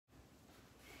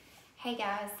Hey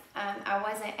guys, I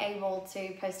wasn't able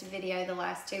to post a video the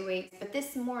last 2 weeks, but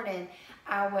this morning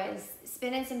I was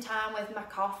spending some time with my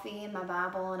coffee and my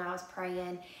Bible, and I was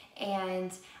praying,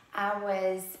 and I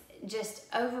was just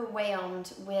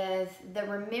overwhelmed with the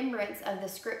remembrance of the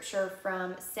scripture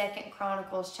from 2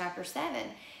 Chronicles chapter 7.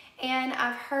 And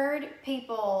I've heard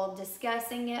people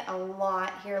discussing it a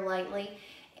lot here lately,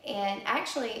 and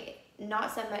actually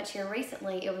not so much here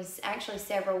recently. It was actually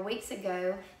several weeks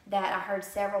ago that I heard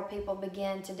several people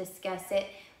begin to discuss it,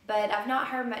 but I've not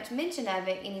heard much mention of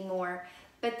it anymore.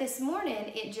 But this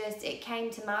morning it came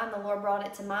to mind. The Lord brought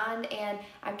it to mind, and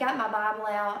I've got my Bible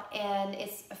out, and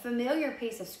it's a familiar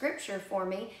piece of scripture for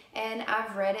me, and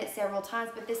I've read it several times.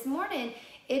 But this morning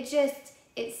it's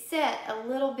set a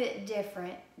little bit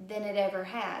different than it ever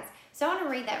has. So I want to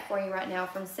read that for you right now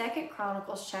from 2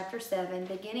 Chronicles chapter 7,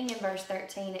 beginning in verse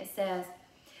 13. It says,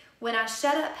 "When I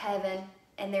shut up heaven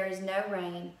and there is no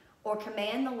rain, or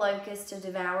command the locusts to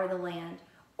devour the land,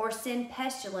 or send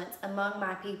pestilence among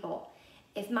my people,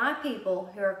 if my people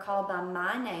who are called by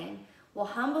my name will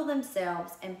humble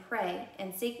themselves and pray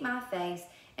and seek my face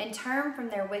and turn from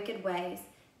their wicked ways,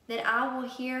 then I will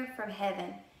hear from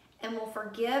heaven and will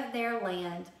forgive their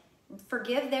land,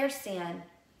 forgive their sin,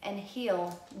 and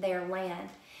heal their land."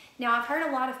 Now, I've heard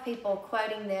a lot of people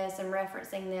quoting this and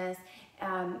referencing this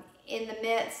in the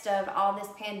midst of all this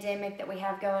pandemic that we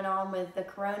have going on with the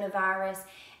coronavirus,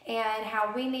 and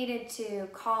how we needed to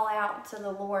call out to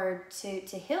the Lord to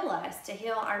heal us, to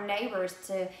heal our neighbors,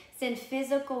 to send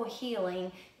physical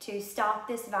healing to stop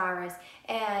this virus.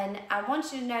 And I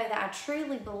want you to know that I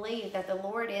truly believe that the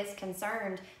Lord is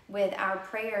concerned with our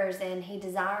prayers, and He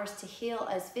desires to heal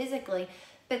us physically.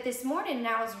 But this morning,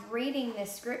 I was reading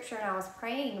this scripture and I was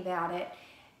praying about it.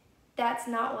 That's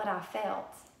not what I felt.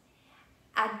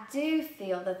 I do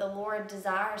feel that the Lord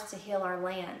desires to heal our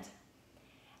land.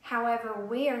 However,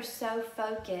 we are so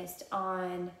focused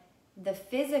on the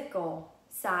physical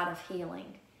side of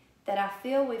healing that I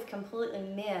feel we've completely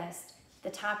missed the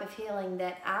type of healing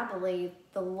that I believe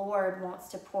the Lord wants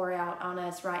to pour out on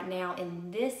us right now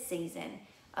in this season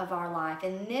of our life,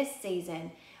 in this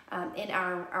season in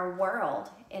our world,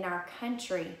 in our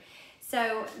country.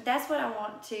 So that's what I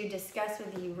want to discuss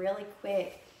with you really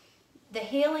quick. The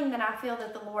healing that I feel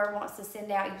that the Lord wants to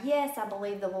send out, yes, I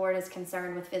believe the Lord is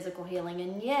concerned with physical healing.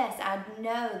 And yes, I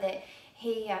know that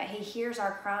He hears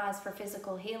our cries for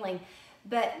physical healing.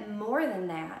 But more than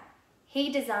that,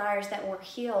 He desires that we're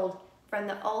healed from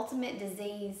the ultimate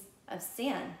disease of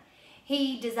sin.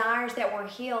 He desires that we're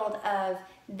healed of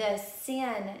the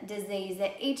sin disease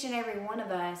that each and every one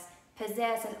of us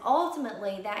possess. And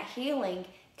ultimately, that healing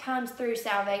comes through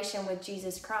salvation with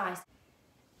Jesus Christ.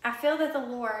 I feel that the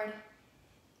Lord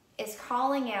is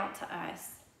calling out to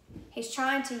us. He's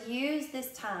trying to use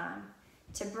this time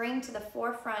to bring to the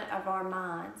forefront of our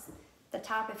minds the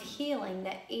type of healing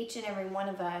that each and every one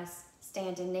of us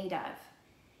stand in need of.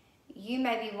 You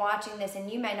may be watching this and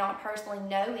you may not personally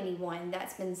know anyone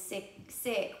that's been sick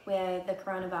with the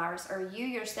coronavirus, or you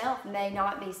yourself may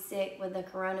not be sick with the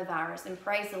coronavirus, and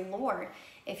praise the Lord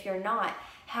if you're not.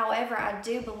 However, I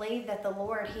do believe that the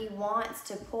Lord, He wants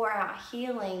to pour out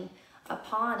healing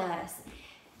upon us.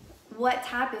 What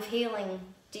type of healing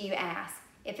do you ask?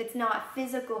 If it's not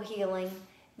physical healing,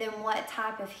 then what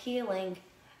type of healing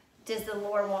does the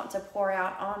Lord want to pour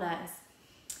out on us?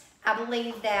 I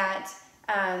believe that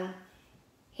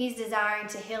He's desiring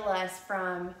to heal us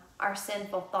from our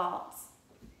sinful thoughts.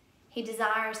 He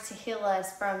desires to heal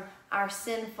us from our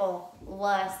sinful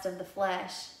lust of the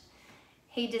flesh.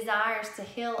 He desires to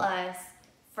heal us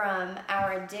from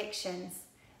our addictions,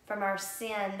 from our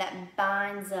sin that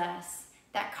binds us,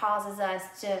 that causes us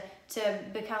to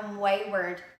become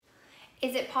wayward.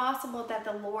 Is it possible that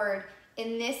the Lord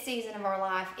in this season of our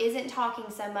life isn't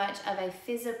talking so much of a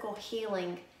physical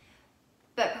healing,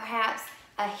 but perhaps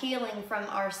a healing from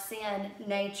our sin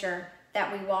nature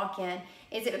that we walk in?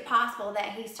 Is it possible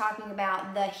that He's talking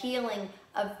about the healing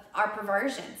of our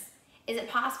perversions? Is it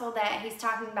possible that He's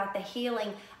talking about the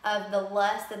healing of the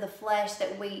lust of the flesh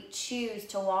that we choose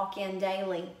to walk in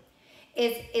daily?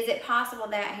 Is it possible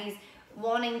that He's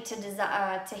wanting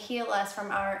to heal us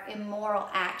from our immoral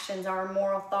actions, our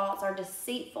immoral thoughts, our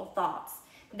deceitful thoughts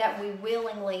that we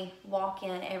willingly walk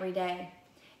in every day?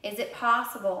 Is it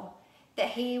possible that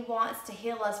He wants to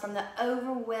heal us from the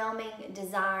overwhelming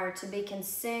desire to be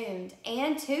consumed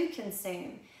and to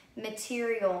consume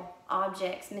material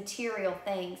objects, material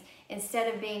things,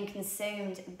 instead of being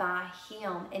consumed by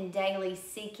Him and daily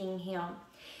seeking Him?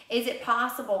 Is it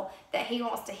possible that He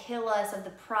wants to heal us of the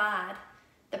pride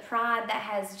that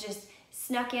has just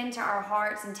snuck into our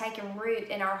hearts and taken root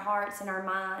in our hearts and our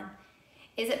mind?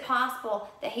 Is it possible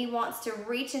that he wants to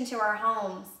reach into our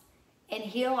homes and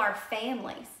heal our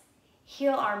families,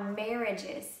 heal our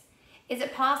marriages? Is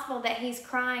it possible that he's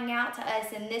crying out to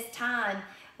us in this time,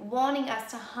 wanting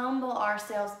us to humble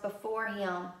ourselves before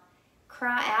him,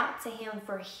 cry out to him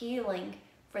for healing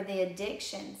for the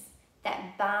addictions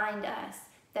that bind us,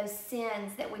 those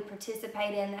sins that we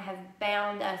participate in that have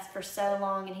bound us for so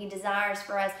long, and he desires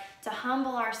for us to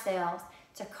humble ourselves,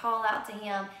 to call out to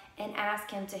him and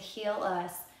ask him to heal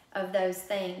us of those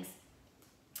things?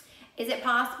 Is it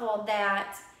possible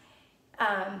that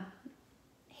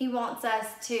he wants us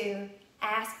to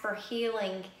ask for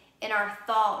healing in our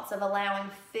thoughts of allowing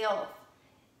filth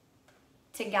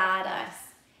to guide us,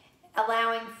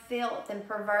 allowing filth and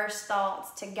perverse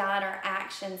thoughts to guide our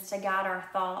actions, to guide our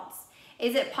thoughts?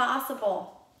 Is it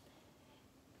possible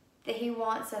that he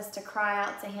wants us to cry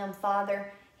out to him,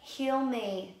 Father, heal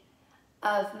me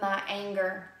of my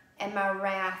anger and my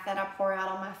wrath that I pour out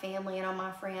on my family and on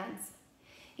my friends?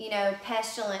 You know,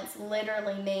 pestilence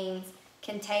literally means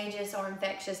contagious or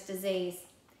infectious disease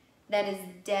that is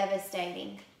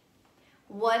devastating.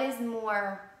 What is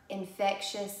more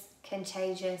infectious,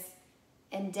 contagious,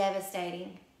 and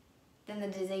devastating than the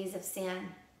disease of sin?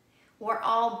 We're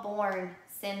all born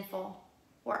sinful.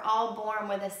 We're all born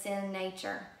with a sin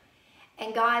nature.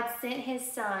 And God sent his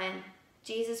Son,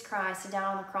 Jesus Christ, to die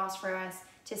on the cross for us,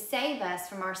 to save us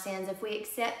from our sins. If we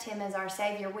accept him as our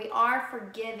Savior, we are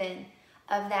forgiven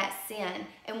of that sin,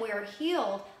 and we are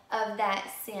healed of that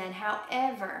sin.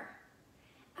 However,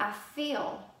 I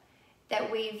feel that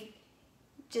we've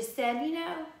just said, you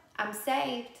know, I'm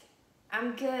saved,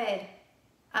 I'm good,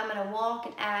 I'm going to walk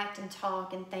and act and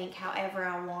talk and think however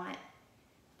I want.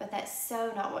 But that's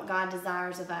so not what God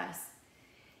desires of us.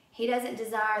 He doesn't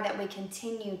desire that we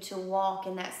continue to walk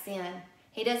in that sin.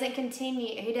 He doesn't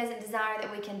desire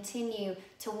that we continue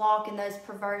to walk in those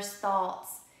perverse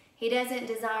thoughts. He doesn't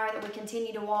desire that we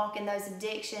continue to walk in those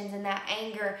addictions and that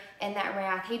anger and that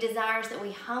wrath. He desires that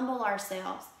we humble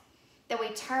ourselves, that we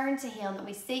turn to him, that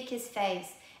we seek his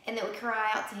face, and that we cry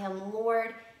out to him,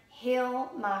 Lord,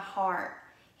 heal my heart,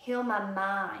 heal my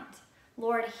mind.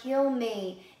 Lord, heal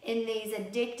me in these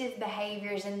addictive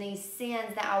behaviors and these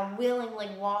sins that I willingly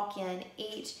walk in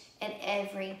each and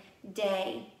every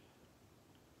day.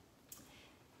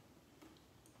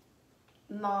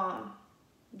 Mom,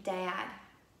 Dad,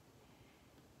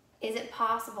 is it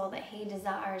possible that he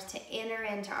desires to enter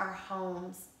into our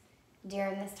homes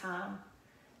during this time,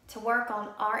 to work on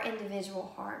our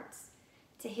individual hearts,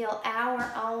 to heal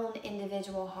our own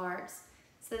individual hearts,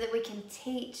 so that we can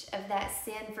teach of that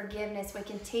sin forgiveness, we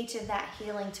can teach of that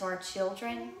healing to our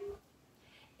children?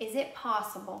 Is it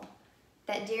possible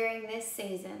that during this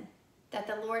season, that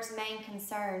the Lord's main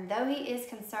concern, though he is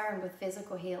concerned with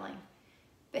physical healing,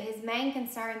 but his main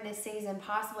concern this season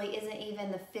possibly isn't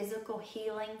even the physical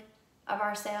healing of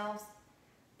ourselves,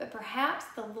 but perhaps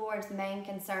the Lord's main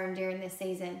concern during this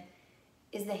season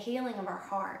is the healing of our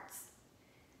hearts,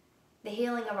 the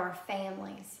healing of our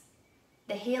families,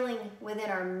 the healing within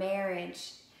our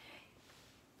marriage.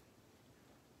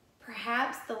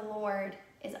 Perhaps the Lord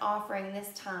is offering this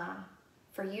time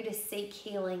for you to seek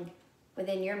healing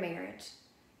within your marriage,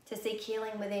 to seek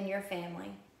healing within your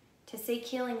family, to seek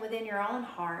healing within your own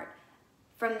heart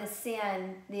from the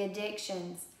sin, the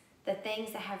addictions, the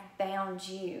things that have bound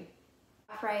you.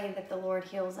 I pray that the Lord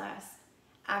heals us.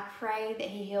 I pray that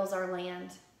he heals our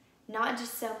land, not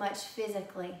just so much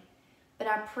physically, but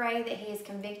I pray that he is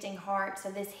convicting hearts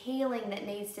of this healing that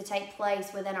needs to take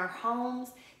place within our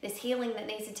homes, this healing that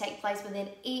needs to take place within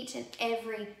each and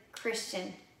every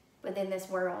Christian within this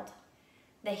world.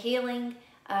 The healing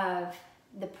of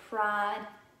the pride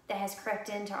that has crept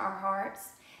into our hearts,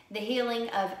 the healing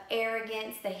of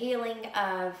arrogance, the healing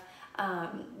of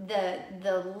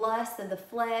the lust of the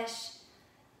flesh,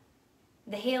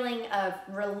 the healing of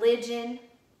religion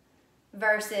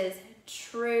versus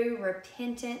true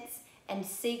repentance and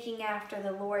seeking after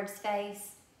the Lord's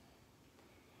face.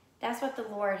 That's what the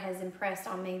Lord has impressed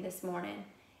on me this morning,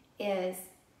 is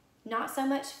not so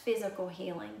much physical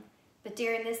healing, but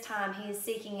during this time he is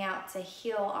seeking out to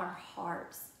heal our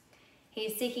hearts. He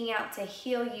is seeking out to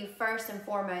heal you first and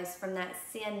foremost from that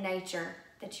sin nature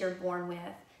that you're born with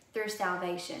through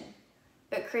salvation.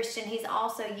 But Christian, he's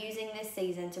also using this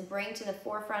season to bring to the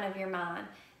forefront of your mind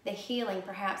the healing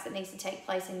perhaps that needs to take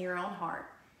place in your own heart,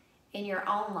 in your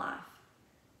own life.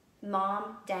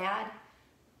 Mom, Dad,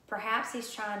 perhaps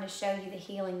he's trying to show you the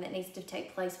healing that needs to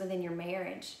take place within your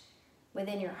marriage,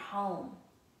 within your home.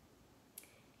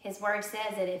 His word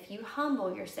says that if you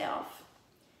humble yourself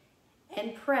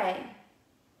and pray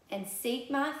and seek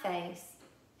my face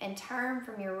and turn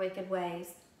from your wicked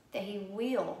ways, that he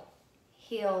will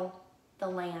heal the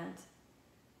land.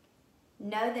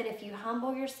 Know that if you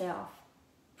humble yourself,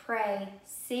 pray,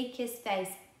 seek his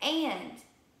face, and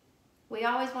we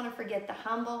always want to forget the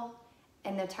humble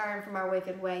and the turn from our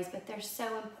wicked ways, but they're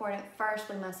so important. First,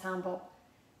 we must humble,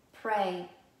 pray,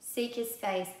 seek his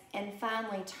face, and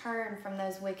finally turn from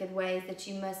those wicked ways that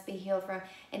you must be healed from.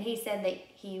 And he said that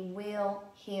he will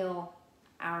heal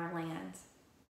our land.